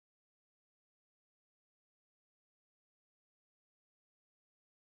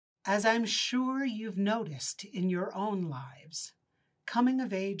As I'm sure you've noticed in your own lives, coming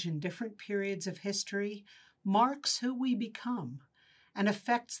of age in different periods of history marks who we become and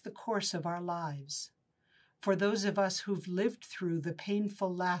affects the course of our lives. For those of us who've lived through the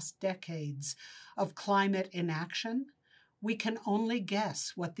painful last decades of climate inaction, we can only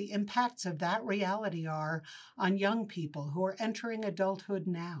guess what the impacts of that reality are on young people who are entering adulthood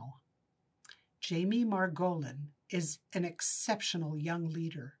now. Jamie Margolin is an exceptional young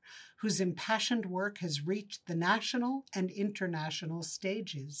leader whose impassioned work has reached the national and international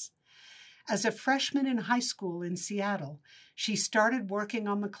stages. As a freshman in high school in Seattle, she started working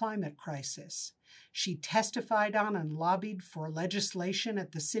on the climate crisis. She testified on and lobbied for legislation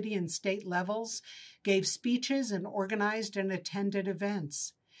at the city and state levels, gave speeches, and organized and attended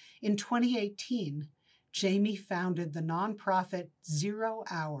events. In 2018, Jamie founded the nonprofit 0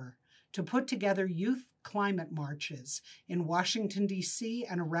 Hour to put together youth climate marches in Washington, D.C.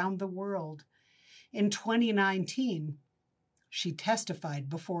 and around the world. In 2019, she testified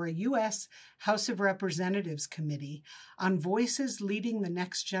before a U.S. House of Representatives committee on voices leading the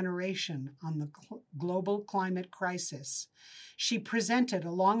next generation on the global climate crisis. She presented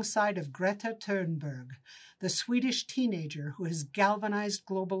alongside of Greta Thunberg, the Swedish teenager who has galvanized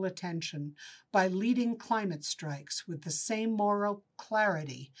global attention by leading climate strikes with the same moral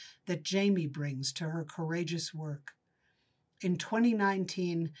clarity that Jamie brings to her courageous work. In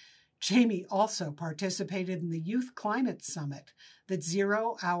 2019, Jamie also participated in the Youth Climate Summit that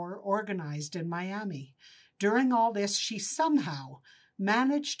 0 Hour organized in Miami. During all this, she somehow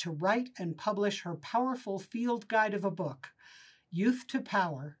managed to write and publish her powerful field guide of a book, Youth to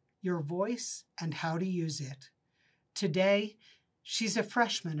Power, Your Voice and How to Use It. Today, she's a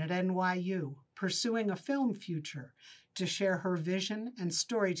freshman at NYU, pursuing a film future to share her vision and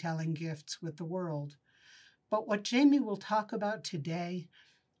storytelling gifts with the world. But what Jamie will talk about today,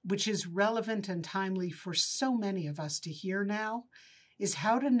 which is relevant and timely for so many of us to hear now, is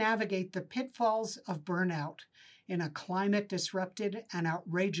how to navigate the pitfalls of burnout in a climate-disrupted and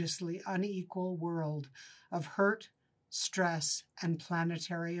outrageously unequal world of hurt, stress, and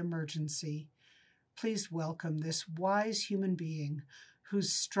planetary emergency. Please welcome this wise human being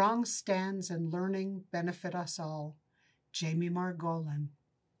whose strong stands and learning benefit us all, Jamie Margolin.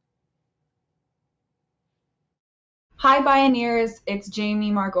 Hi Bioneers, it's Jamie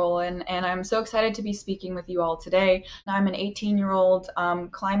Margolin, and I'm so excited to be speaking with you all today. I'm an 18-year-old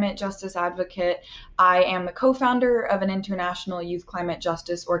climate justice advocate. I am the co-founder of an international youth climate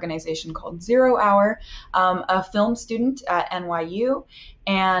justice organization called 0 Hour, a film student at NYU,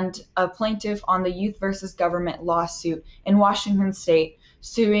 and a plaintiff on the Youth versus Government lawsuit in Washington State,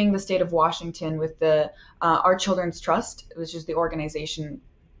 suing the state of Washington with the Our Children's Trust, which is the organization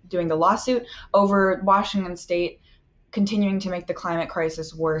doing the lawsuit, over Washington State continuing to make the climate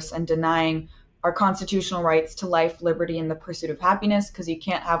crisis worse and denying our constitutional rights to life, liberty, and the pursuit of happiness, because you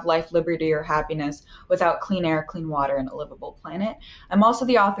can't have life, liberty, or happiness without clean air, clean water, and a livable planet. I'm also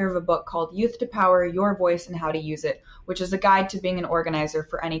the author of a book called Youth to Power, Your Voice and How to Use It, which is a guide to being an organizer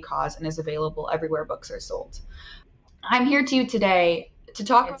for any cause and is available everywhere books are sold. I'm here to you today to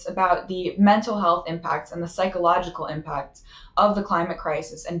talk about the mental health impacts and the psychological impacts of the climate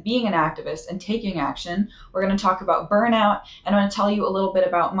crisis and being an activist and taking action. We're going to talk about burnout, and I'm going to tell you a little bit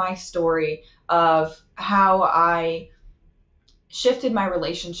about my story of how I shifted my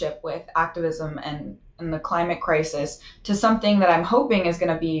relationship with activism and the climate crisis to something that I'm hoping is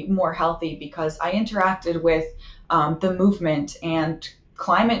going to be more healthy, because I interacted with the movement and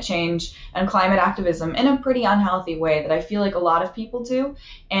climate change and climate activism in a pretty unhealthy way that I feel like a lot of people do.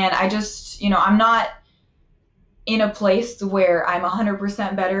 And I just, I'm not in a place where I'm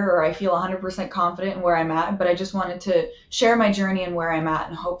 100% better or I feel 100% confident in where I'm at, but I just wanted to share my journey and where I'm at,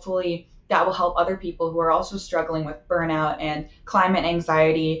 and hopefully that will help other people who are also struggling with burnout and climate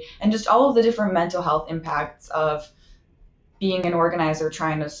anxiety and just all of the different mental health impacts of being an organizer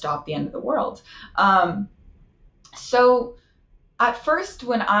trying to stop the end of the world. So at first,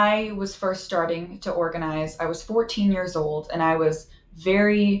 when I was first starting to organize, I was 14 years old, and I was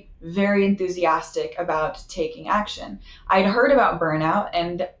very, very enthusiastic about taking action. I'd heard about burnout,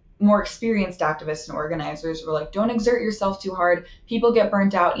 and more experienced activists and organizers were like, don't exert yourself too hard. People get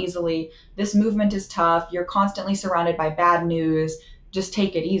burnt out easily. This movement is tough. You're constantly surrounded by bad news. Just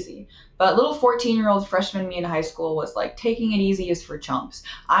take it easy. But little 14-year-old freshman me in high school was like, taking it easy is for chumps.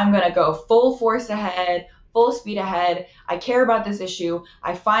 I'm going to go full force ahead, full speed ahead. I care about this issue.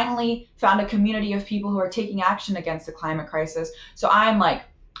 I finally found a community of people who are taking action against the climate crisis. So I'm like,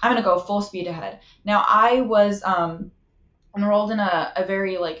 I'm going to go full speed ahead. Now, I was enrolled in a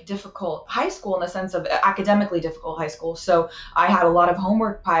very like difficult high school, in the sense of academically difficult high school. So I had a lot of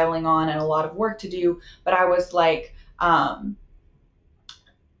homework piling on and a lot of work to do, but I was like,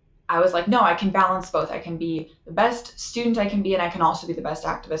 no, I can balance both. I can be the best student I can be, and I can also be the best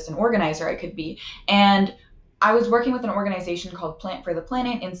activist and organizer I could be. And I was working with an organization called Plant for the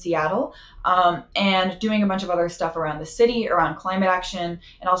Planet in Seattle, and doing a bunch of other stuff around the city, around climate action,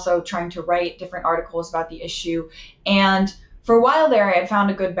 and also trying to write different articles about the issue. And for a while there, I had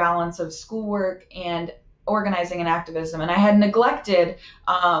found a good balance of schoolwork and organizing and activism, and I had neglected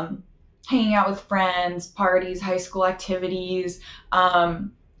hanging out with friends, parties, high school activities,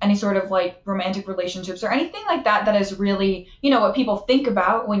 any sort of like romantic relationships or anything like that that is really, what people think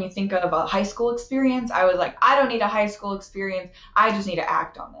about when you think of a high school experience. I was like, I don't need a high school experience. I just need to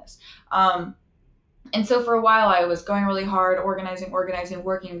act on this. And so for a while, I was going really hard, organizing,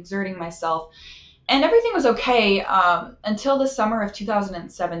 working, exerting myself. And everything was okay until the summer of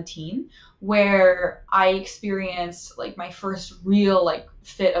 2017, where I experienced like my first real like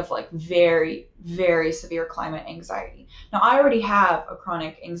fit of like very, very severe climate anxiety. Now, I already have a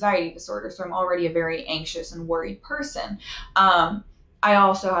chronic anxiety disorder, so I'm already a very anxious and worried person. I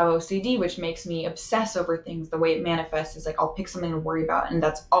also have OCD, which makes me obsess over things. The way it manifests is like I'll pick something to worry about, and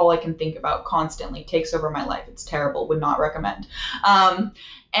that's all I can think about constantly. Takes over my life. It's terrible. Would not recommend.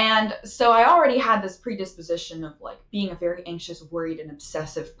 And so I already had this predisposition of like being a very anxious, worried, and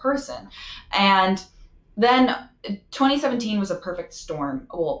obsessive person. And then 2017 was a perfect storm,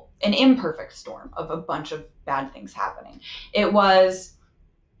 well, an imperfect storm of a bunch of bad things happening. There was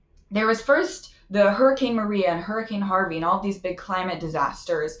first the Hurricane Maria and Hurricane Harvey and all of these big climate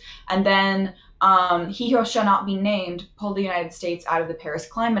disasters. And then he who shall not be named pulled the United States out of the Paris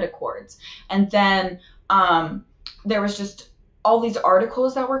Climate Accords. And then there was just all these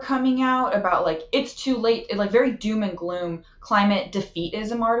articles that were coming out about like, it's too late, like very doom and gloom climate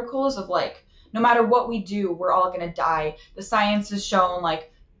defeatism articles of like, no matter what we do, we're all going to die. The science has shown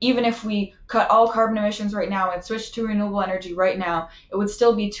like, even if we cut all carbon emissions right now and switch to renewable energy right now, it would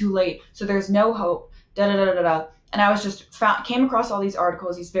still be too late. So there's no hope, da da da da da. And I was just came across all these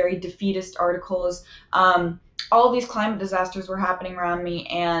articles, these very defeatist articles. All of these climate disasters were happening around me,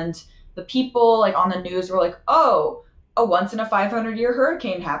 and the people like on the news were like, oh, a once in a 500-year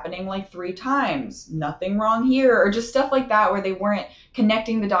hurricane happening like 3 times. Nothing wrong here, or just stuff like that, where they weren't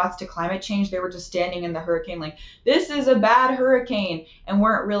connecting the dots to climate change. They were just standing in the hurricane like, this is a bad hurricane, and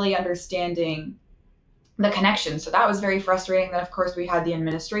weren't really understanding the connection. So that was very frustrating. Then, of course, we had the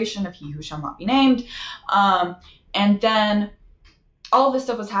administration of he who shall not be named. And then all of this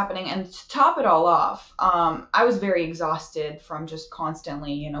stuff was happening. And to top it all off, I was very exhausted from just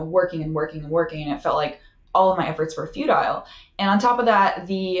constantly, working and working and working. And it felt like all of my efforts were futile. And on top of that,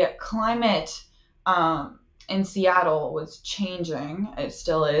 the climate in Seattle was changing. It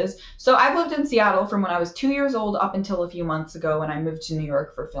still is. So I've lived in Seattle from when I was 2 years old up until a few months ago when I moved to New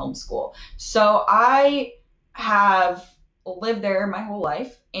York for film school. So I have lived there my whole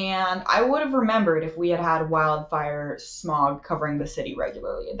life, and I would have remembered if we had had wildfire smog covering the city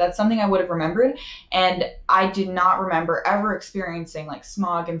regularly. That's something I would have remembered, and I did not remember ever experiencing like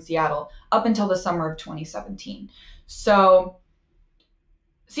smog in Seattle up until the summer of 2017. So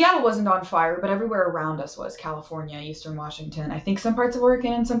Seattle wasn't on fire, but everywhere around us was. California, Eastern Washington, I think some parts of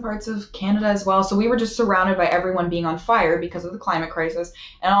Oregon and some parts of Canada as well. So we were just surrounded by everyone being on fire because of the climate crisis,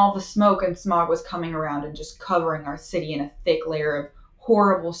 and all the smoke and smog was coming around and just covering our city in a thick layer of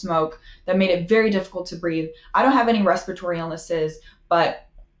horrible smoke that made it very difficult to breathe. I don't have any respiratory illnesses, but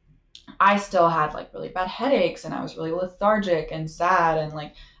I still had like really bad headaches, and I was really lethargic and sad, and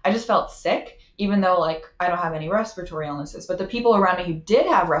like I just felt sick, even though like I don't have any respiratory illnesses. But the people around me who did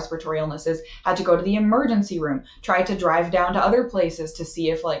have respiratory illnesses had to go to the emergency room, tried to drive down to other places to see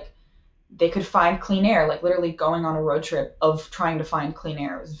if like they could find clean air, like literally going on a road trip of trying to find clean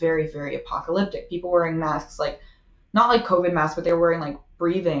air. It was very, very apocalyptic. People wearing masks, like not like COVID masks, but they were wearing like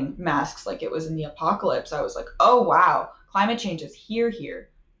breathing masks like it was in the apocalypse. I was like, oh wow, climate change is here.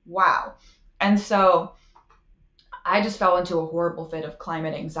 Wow. And so I just fell into a horrible fit of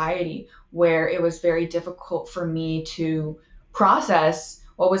climate anxiety where it was very difficult for me to process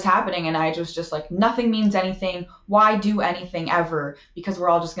what was happening. And I was just like, nothing means anything. Why do anything ever? Because we're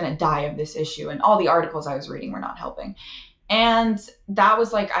all just going to die of this issue. And all the articles I was reading were not helping. And that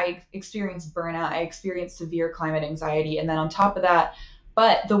was like, I experienced burnout. I experienced severe climate anxiety. And then on top of that,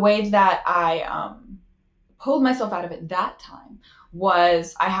 but the way that I pulled myself out of it that time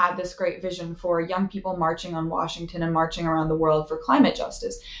was I had this great vision for young people marching on Washington and marching around the world for climate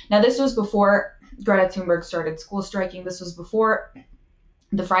justice. Now, this was before Greta Thunberg started school striking. This was before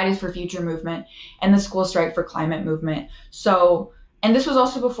the Fridays for Future movement, and the School Strike for Climate movement. So, and this was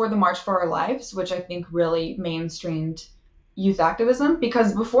also before the March for Our Lives, which I think really mainstreamed youth activism,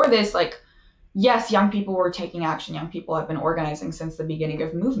 because before this, like, yes, young people were taking action. Young people have been organizing since the beginning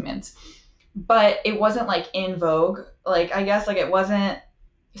of movements, but it wasn't like in vogue. Like, I guess like it wasn't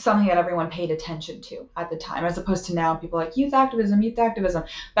something that everyone paid attention to at the time, as opposed to now people are like youth activism, youth activism.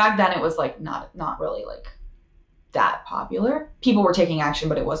 Back then it was like not really like that popular. People were taking action,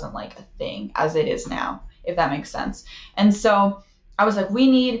 but it wasn't like a thing as it is now, if that makes sense. And so I was like, we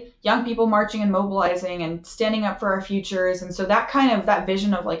need young people marching and mobilizing and standing up for our futures. And so that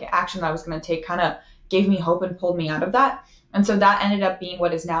vision of like action that I was going to take kind of gave me hope and pulled me out of that. And so that ended up being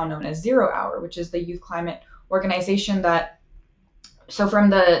what is now known as 0 Hour, which is the youth climate organization so from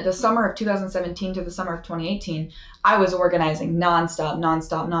the summer of 2017 to the summer of 2018, I was organizing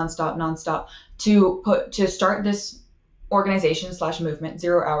nonstop to start this organization / movement,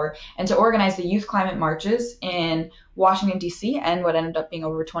 0 Hour, and to organize the youth climate marches in Washington, D.C. and what ended up being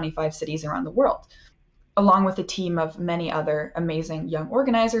over 25 cities around the world, along with a team of many other amazing young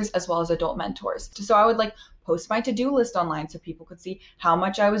organizers, as well as adult mentors. So I would like post my to-do list online so people could see how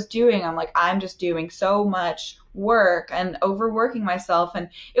much I was doing. I'm like, I'm just doing so much work and overworking myself. And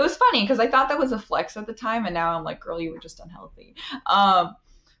it was funny because I thought that was a flex at the time. And now I'm like, girl, you were just unhealthy.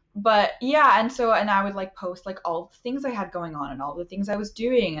 But yeah, and I would like post like all the things I had going on and all the things I was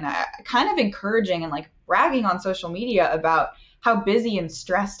doing, and I kind of encouraging and like bragging on social media about how busy and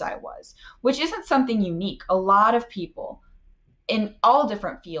stressed I was, which isn't something unique. A lot of people in all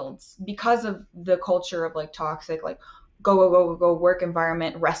different fields, because of the culture of like toxic, like go work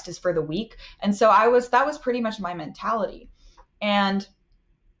environment, rest is for the weak. And so that was pretty much my mentality. And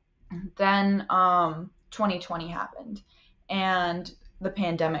then 2020 happened and the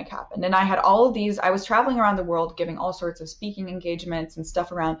pandemic happened, and I had all of these. I was traveling around the world giving all sorts of speaking engagements and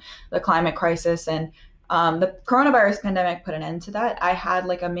stuff around the climate crisis, and the coronavirus pandemic put an end to that. I had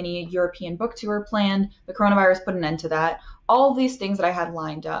like a mini European book tour planned. The coronavirus put an end to that. All of these things that I had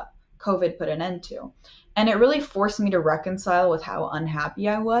lined up, COVID put an end to. And it really forced me to reconcile with how unhappy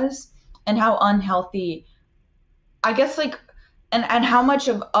I was and how unhealthy, I guess, like, and how much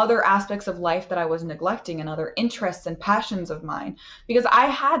of other aspects of life that I was neglecting and other interests and passions of mine. Because I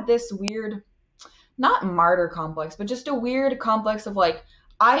had this weird, not martyr complex, but just a weird complex of like,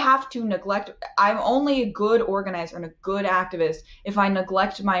 I have to neglect, I'm only a good organizer and a good activist if I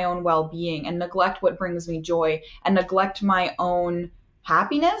neglect my own well-being and neglect what brings me joy and neglect my own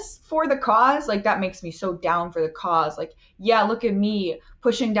happiness for the cause. Like, that makes me so down for the cause. Like, yeah, look at me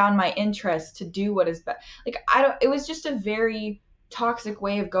pushing down my interests to do what is best. Like, it was just a very toxic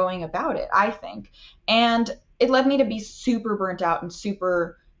way of going about it, I think. And it led me to be super burnt out and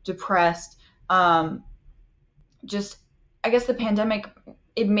super depressed. I guess the pandemic,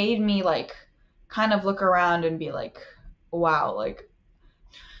 it made me like kind of look around and be like, wow, like,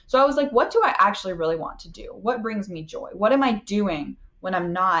 so I was like, what do I actually really want to do? What brings me joy? What am I doing when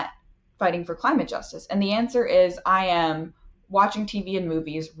I'm not fighting for climate justice? And the answer is I am watching TV and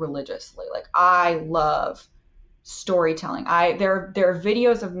movies religiously. Like, I love storytelling. There are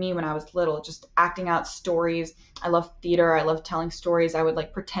videos of me when I was little just acting out stories. I love theater. I love telling stories. I would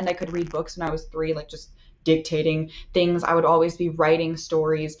like pretend I could read books when I was 3, like just dictating things. I would always be writing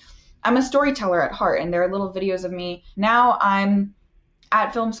stories. I'm a storyteller at heart, and there are little videos of me. Now I'm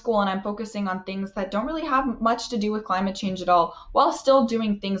at film school and I'm focusing on things that don't really have much to do with climate change at all, while still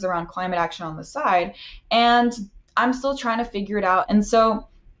doing things around climate action on the side. And I'm still trying to figure it out. And so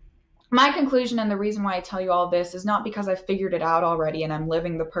my conclusion, and the reason why I tell you all this, is not because I've figured it out already and I'm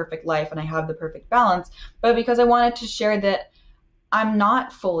living the perfect life and I have the perfect balance, but because I wanted to share that I'm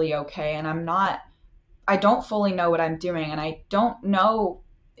not fully okay, and I don't fully know what I'm doing, and I don't know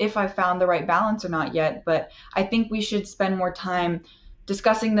if I found the right balance or not yet. But I think we should spend more time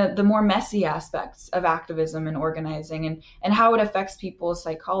discussing the more messy aspects of activism and organizing, and how it affects people's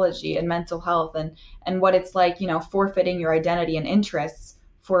psychology and mental health, and what it's like, forfeiting your identity and interests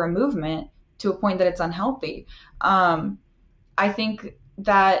for a movement to a point that it's unhealthy. I think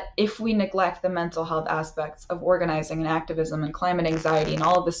that if we neglect the mental health aspects of organizing and activism and climate anxiety and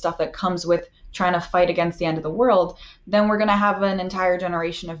all of the stuff that comes with trying to fight against the end of the world, then we're going to have an entire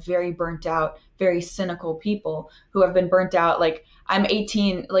generation of very burnt out, very cynical people who have been burnt out. Like, I'm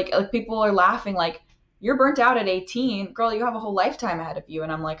 18, like people are laughing, like, you're burnt out at 18, girl, you have a whole lifetime ahead of you.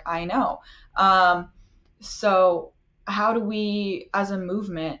 And I'm like, I know. So how do we, as a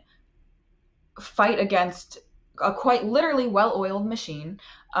movement, fight against a quite literally well-oiled machine,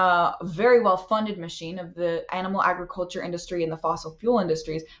 very well-funded machine of the animal agriculture industry and the fossil fuel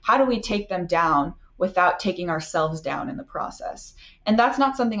industries? How do we take them down without taking ourselves down in the process? And that's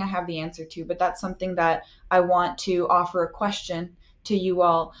not something I have the answer to, but that's something that I want to offer a question to you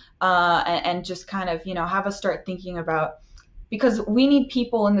all, and just kind of, have us start thinking about, because we need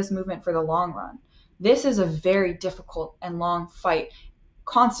people in this movement for the long run. This is a very difficult and long fight,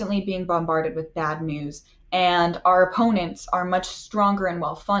 constantly being bombarded with bad news, and our opponents are much stronger and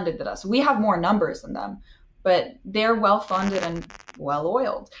well-funded than us. We have more numbers than them, but they're well-funded and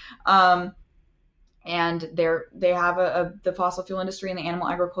well-oiled. And they have the fossil fuel industry and the animal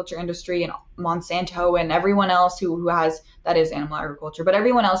agriculture industry and Monsanto and everyone else who has, that is animal agriculture, but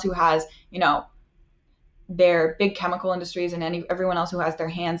everyone else who has, their big chemical industries, and everyone else who has their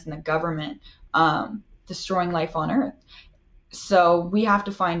hands in the government, destroying life on Earth. So we have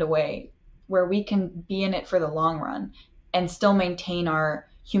to find a way where we can be in it for the long run and still maintain our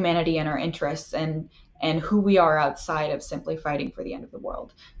humanity and our interests and who we are outside of simply fighting for the end of the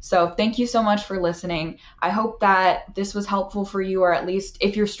world. So thank you so much for listening. I hope that this was helpful for you, or at least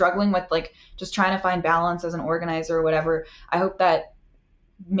if you're struggling with just trying to find balance as an organizer or whatever, I hope that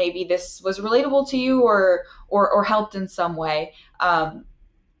maybe this was relatable to you or helped in some way.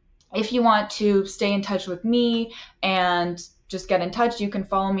 If you want to stay in touch with me and just get in touch, you can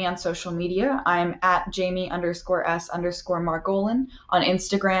follow me on social media. I'm at Jamie_S_Margolin on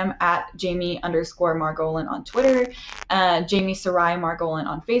Instagram, at Jamie_Margolin on Twitter, Jamie Sarai Margolin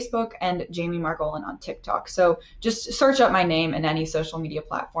on Facebook, and Jamie Margolin on TikTok. So just search up my name in any social media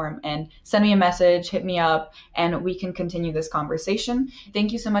platform and send me a message, hit me up, and we can continue this conversation.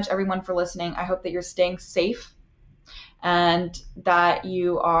 Thank you so much, everyone, for listening. I hope that you're staying safe and that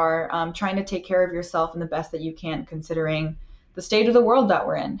you are trying to take care of yourself in the best that you can, considering the state of the world that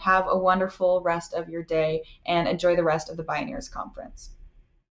we're in. Have a wonderful rest of your day and enjoy the rest of the Bioneers conference.